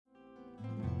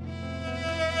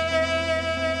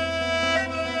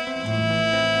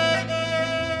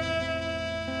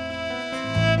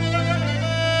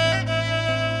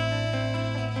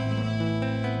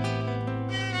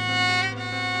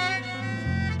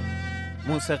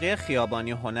موسیقی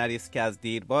خیابانی هنری است که از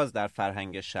دیرباز در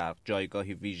فرهنگ شرق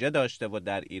جایگاهی ویژه داشته و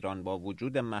در ایران با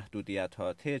وجود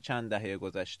محدودیت‌ها طی چند دهه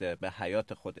گذشته به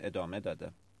حیات خود ادامه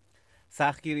داده.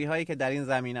 سختگیری‌هایی که در این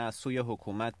زمینه از سوی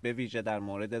حکومت به ویژه در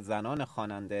مورد زنان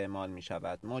خواننده اعمال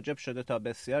می‌شود، موجب شده تا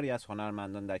بسیاری از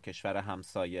هنرمندان در کشور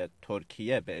همسایه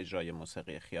ترکیه به اجرای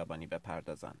موسیقی خیابانی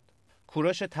بپردازند.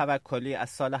 کوروش توکلی از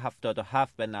سال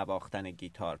 77 به نواختن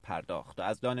گیتار پرداخت و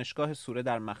از دانشگاه سوره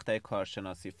در مقطع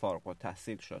کارشناسی فارغ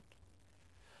التحصیل شد.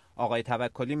 آقای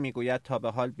توکلی میگوید تا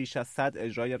به حال بیش از 100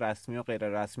 اجرای رسمی و غیر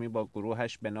رسمی با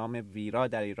گروهش به نام ویرا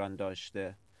در ایران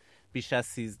داشته، بیش از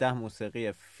 13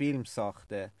 موسیقی فیلم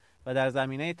ساخته و در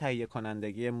زمینه تهیه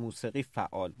کنندگی موسیقی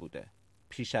فعال بوده،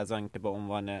 پیش از آن که به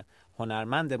عنوان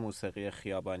هنرمند موسیقی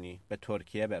خیابانی به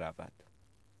ترکیه برود.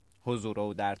 حضور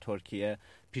او در ترکیه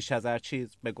پیش از هر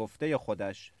چیز به گفته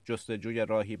خودش جستجوی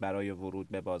راهی برای ورود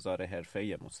به بازار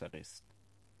حرفه‌ای موسیقی است.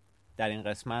 در این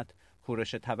قسمت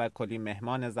کوروش توکلی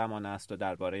مهمان زمانه است و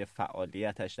درباره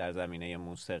فعالیتش در زمینه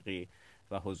موسیقی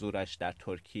و حضورش در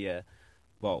ترکیه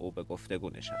با او به گفتگو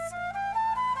نشستیم.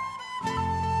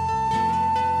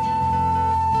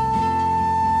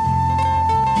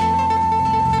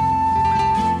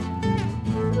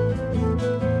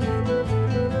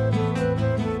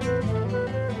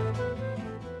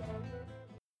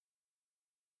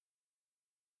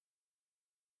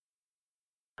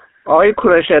 آقای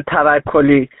کوروش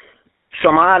توکلی،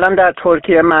 شما الان در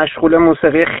ترکیه مشغول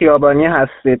موسیقی خیابانی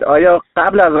هستید. آیا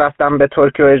قبل از رفتن به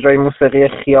ترکیه و اجرای موسیقی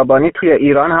خیابانی توی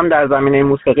ایران هم در زمینه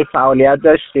موسیقی فعالیت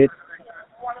داشتید؟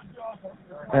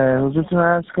 حضورتون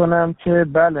عرض کنم که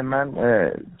بله، من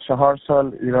 4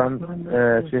 سال ایران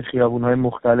توی خیابون‌های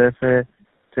مختلف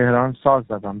تهران ساز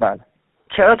زدم. بله.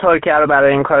 چرا ترکیه رو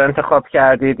برای این کار انتخاب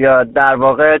کردید، یا در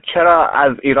واقع چرا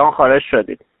از ایران خارج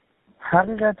شدید؟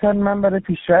 حقیقتا من برای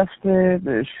پیشرفت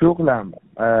شغلم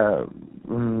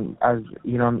از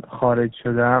ایران خارج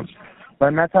شدم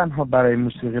و نه تنها برای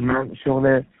موسیقی. من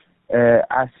شغل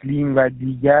اصلیم و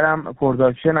دیگرم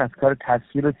پروداکشن از کار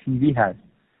تصویر و تیوی هست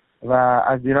و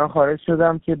از ایران خارج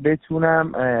شدم که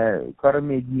بتونم کار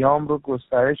مدیام رو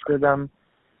گسترش بدم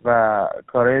و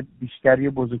کار بیشتری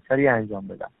و بزرگتری انجام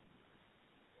بدم.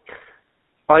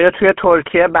 آیا توی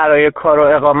ترکیه برای کار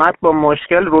و اقامت با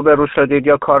مشکل روبرو شدید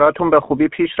یا کاراتون به خوبی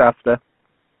پیش رفته؟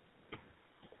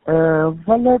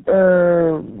 والا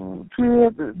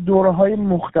توی دوره‌های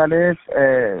مختلف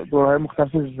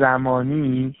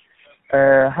زمانی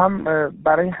هم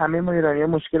برای همه ما ایرانی‌ها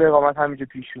مشکل اقامت همینجا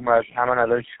پیش اومد، هم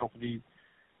نظر شغلی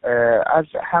از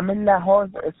همه لحاظ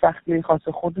سختی خاص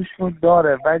خودش رو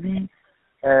داره، ولی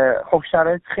خب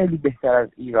شرایط خیلی بهتر از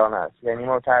ایران است. یعنی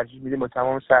ما ترجیح میدیم با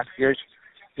تمام سختیاش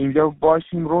اینجا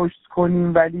باشیم، رشد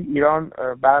کنیم، ولی ایران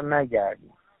بر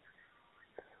نگردیم.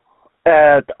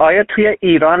 آیا توی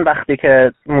ایران وقتی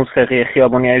که موسیقی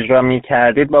خیابانی اجرا می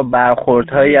کردید با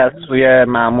برخوردهایی از سوی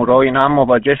مامورا و اینا هم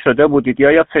مواجه شده بودید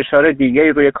یا فشار دیگه‌ای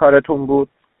روی کارتون بود؟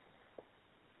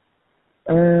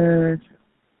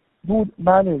 بود،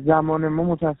 بله. زمان ما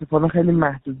متاسفانه خیلی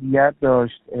محدودیت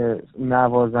داشت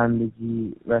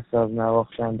نوازندگی و ساز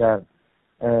نواختن در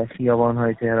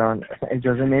خیابان‌های تهران.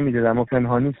 اجازه نمیدادن، ما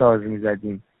پنهانی ساز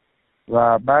می‌زدیم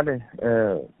و بله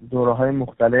دوره‌های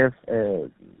مختلف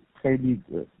خیلی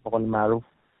به قول معروف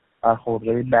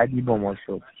برخوردهای بدی با ما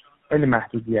شد، خیلی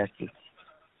محدودیت بود.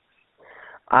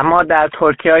 اما در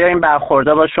ترکیه آیا این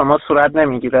برخوردها با شما صورت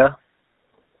نمیگیره؟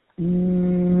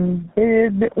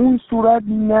 به اون صورت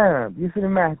نه. یه سری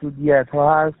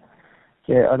محدودیت‌ها هست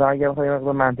که آدم اگر بخواد یه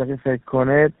مقدار منطقی فکر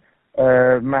کنه،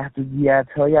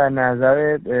 محدودیت‌های از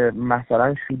نظر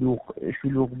مثلا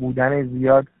شلوغ بودن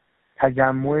زیاد،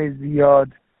 تجمع زیاد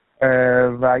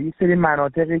و یه سری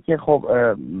مناطقی که خب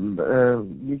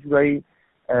یه جورایی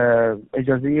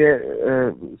اجازه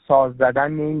ساز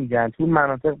زدن نمیدن. تو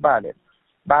مناطق بله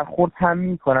برخورد هم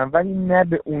میکنن، ولی نه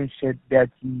به اون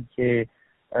شدتی که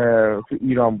تو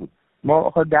ایران بود.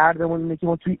 ما دردمون اینه که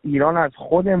ما تو ایران از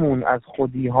خودمون، از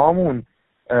خودیهامون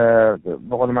به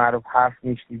قول معروف حرف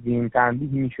میشنیدیم،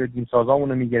 تنبیه میشدیم، سازامون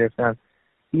رو میگرفتن.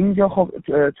 اینجا خب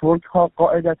ترک ها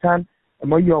قاعدتا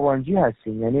ما یابانجی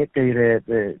هستیم، یعنی غیر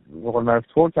به قول معروف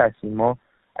ترک هستیم. ما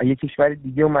یک کشور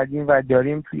دیگه اومدیم و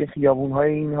داریم توی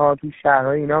خیابون‌های اینها، توی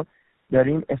شهرهای اینا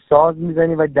داریم ساز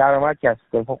میزنیم و درآمد کسب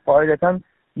کنیم. خب قاعدتا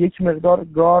یک مقدار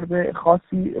گارد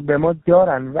خاصی به ما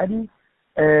دارن، ولی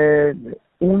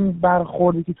اون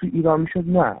برخوردی که توی ایران میشد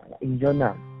نه، اینجا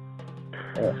نه،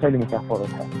 خیلی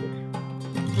متفاوت هست.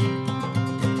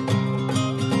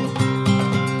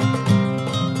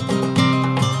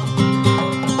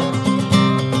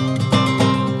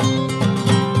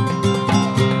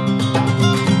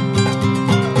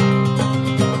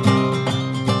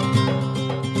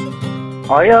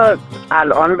 آیا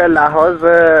الان به لحاظ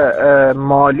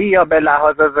مالی یا به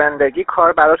لحاظ زندگی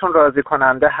کار براتون راضی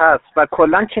کننده هست و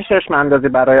کلا چه چشم اندازی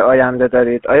برای آینده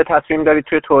دارید؟ آیا تصمیم دارید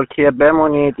توی ترکیه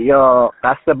بمونید یا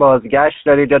قصد بازگشت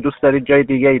دارید یا دوست دارید جای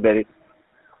دیگه ای برید؟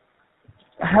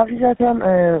 حقیقتا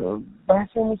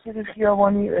بحث موسیقی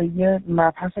خیابانی یه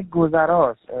مبحث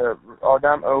گذراست.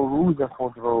 آدم روز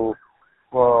خود رو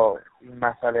با این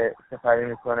مسئله سپری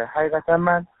میکنه. حقیقتا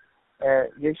من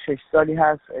یه 6 سالی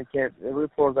هست که روی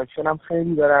پروداکشنم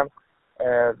خیلی دارم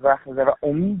وقت و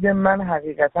امید من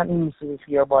حقیقتا این موسیقی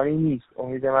خیابانی نیست.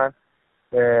 امید من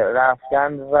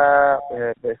رفتن و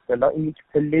به اصطلاح این یک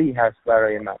پله‌ای هست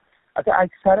برای من. حتی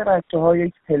اکثر بچه‌ها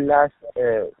یک پله است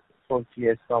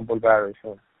ترکیه استانبول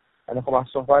برایشون. یعنی خب ما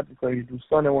صحبت می‌کنیم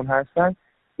دوستانمون هستن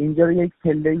اینجا رو یک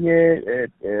پله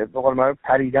به قول معروف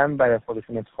پریدن برای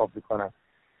خودشون انتخاب می‌کنن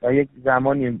و یک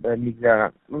زمانی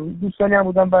میگذرن. دوستانی هم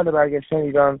بودن بله برگشتن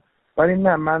ایران، ولی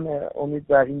نه، من امید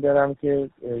بر این دارم که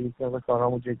یک مقدار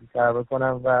کارهامو جدی‌تر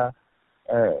بکنم و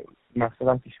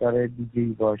مقصدم کشور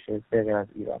دیگه‌ای باشه غیر از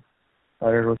ایران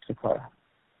برای رشد کارم.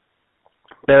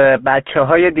 به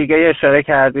بچه‌های دیگه اشاره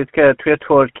کردید که توی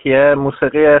ترکیه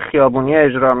موسیقی خیابونی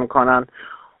اجرا میکنن.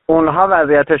 اونها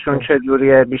وضعیتشون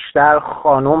چجوریه؟ بیشتر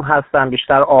خانم هستن،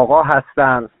 بیشتر آقا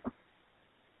هستن؟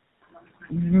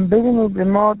 ببینید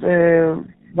ما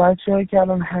بچه‌هایی که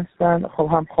الان هستن خب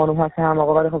هم خانم هستن هم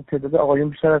آقا، ولی خب تعداد آقایون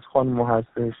بیشتر از خانم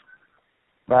هستش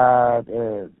و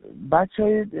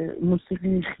بچه‌های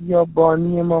موسیقی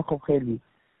خیابانی ما خب خیلی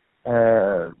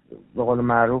به قول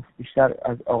معروف بیشتر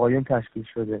از آقایون تشکیل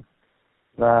شده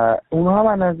و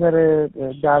اونها از نظر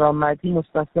درآمدی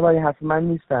مستثنا برای حرف من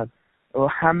نیستن.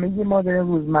 همه ما داریم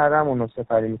روزمره‌مون رو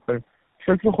سپری می‌کنیم،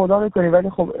 شکر خدا می‌کنیم، ولی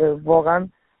خب واقعا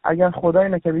اگر خدای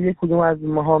نکرده یک کدوم از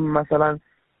ماها مثلا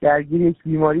درگیر یک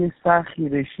بیماری سختی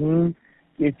بشیم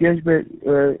که احتیاج به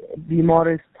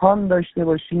بیمارستان داشته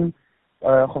باشیم،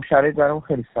 خب شرایط برامون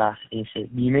خیلی سخت میشه.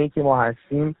 بیمه‌ای که ما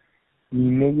هستیم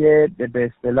بیمه به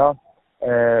اصطلاح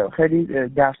خیلی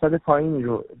درصد پایینی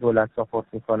رو دولت ساپورت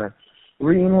میکنه.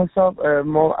 روی این حساب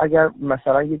ما اگر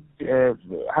مثلا یک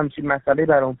همچین مسئله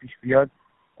برامون پیش بیاد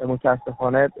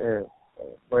متاسفانه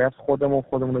باید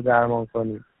خودمون رو درمان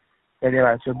کنیم. خیلی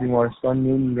بچه‌ها بیمارستان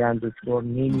نمیرن، دکتر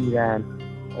نمیرن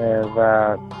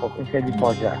و خب این خیلی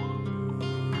فاجعه.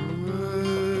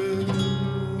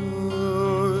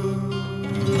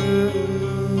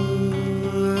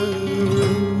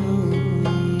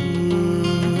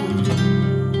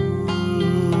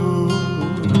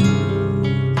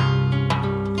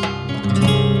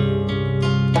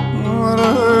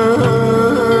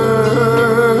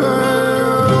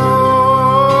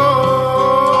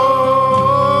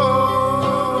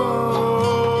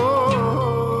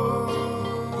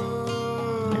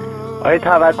 آقای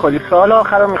توکلی، سوال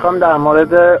آخر رو میخوام در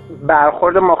مورد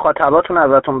برخورد مخاطباتون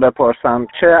ازتون بپرسم،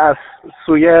 چه از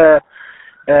سوی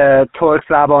ترک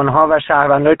زبانها و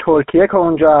شهروندهای ترکیه که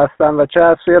اونجا هستن و چه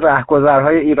از سوی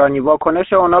رهگذرهای ایرانی.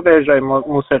 واکنش اونا به اجرای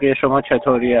موسیقی شما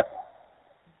چطوریه؟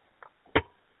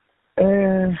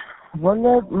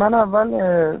 والا من اول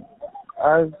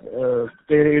از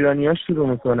غیر ایرانی ها شروع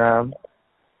میکنم.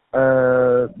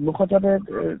 مخاطب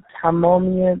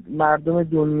تمامی مردم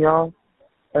دنیا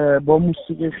با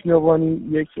موسیقی خیابانی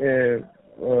یک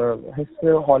حس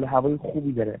حال هوای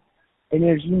خوبی داره،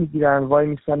 انرژی میگیرن، وای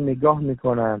میسن نگاه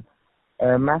میکنن.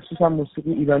 مخصوصا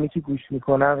موسیقی ایرانی که گوش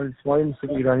میکنن ریتمای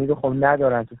موسیقی ایرانی رو خب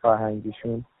ندارن تو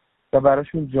فرهنگشون و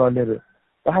براشون جالبه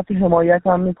و حتی حمایت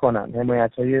هم میکنن،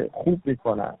 حمایت های خوب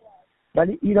میکنن.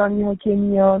 ولی ایرانی ها که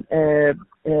میان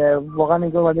واقعا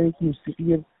نگاه بدن یک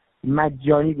موسیقی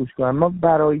مجانی گوش کنن. ما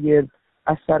برای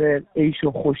اثر عیش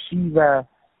و خوشی و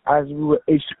از رو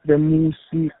عشق به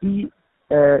موسیقی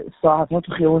ساعت‌ها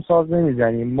تو خیابون ساز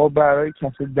نمیزنیم، ما برای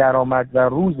کسب درآمد و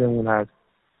روزمون هست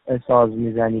ساز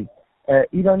میزنیم.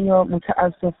 ایرانی‌ها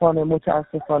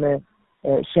متاسفانه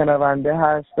شنونده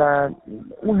هستن.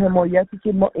 اون حمایتی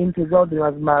که ما انتظار داریم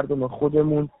از مردم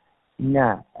خودمون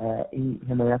نه، این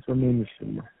حمایت رو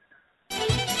نمیشیم.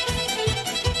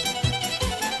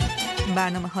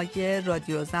 برنامه‌های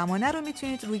رادیو زمانه رو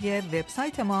میتونید روی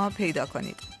وبسایت ما پیدا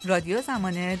کنید.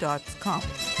 radiozamaneh.com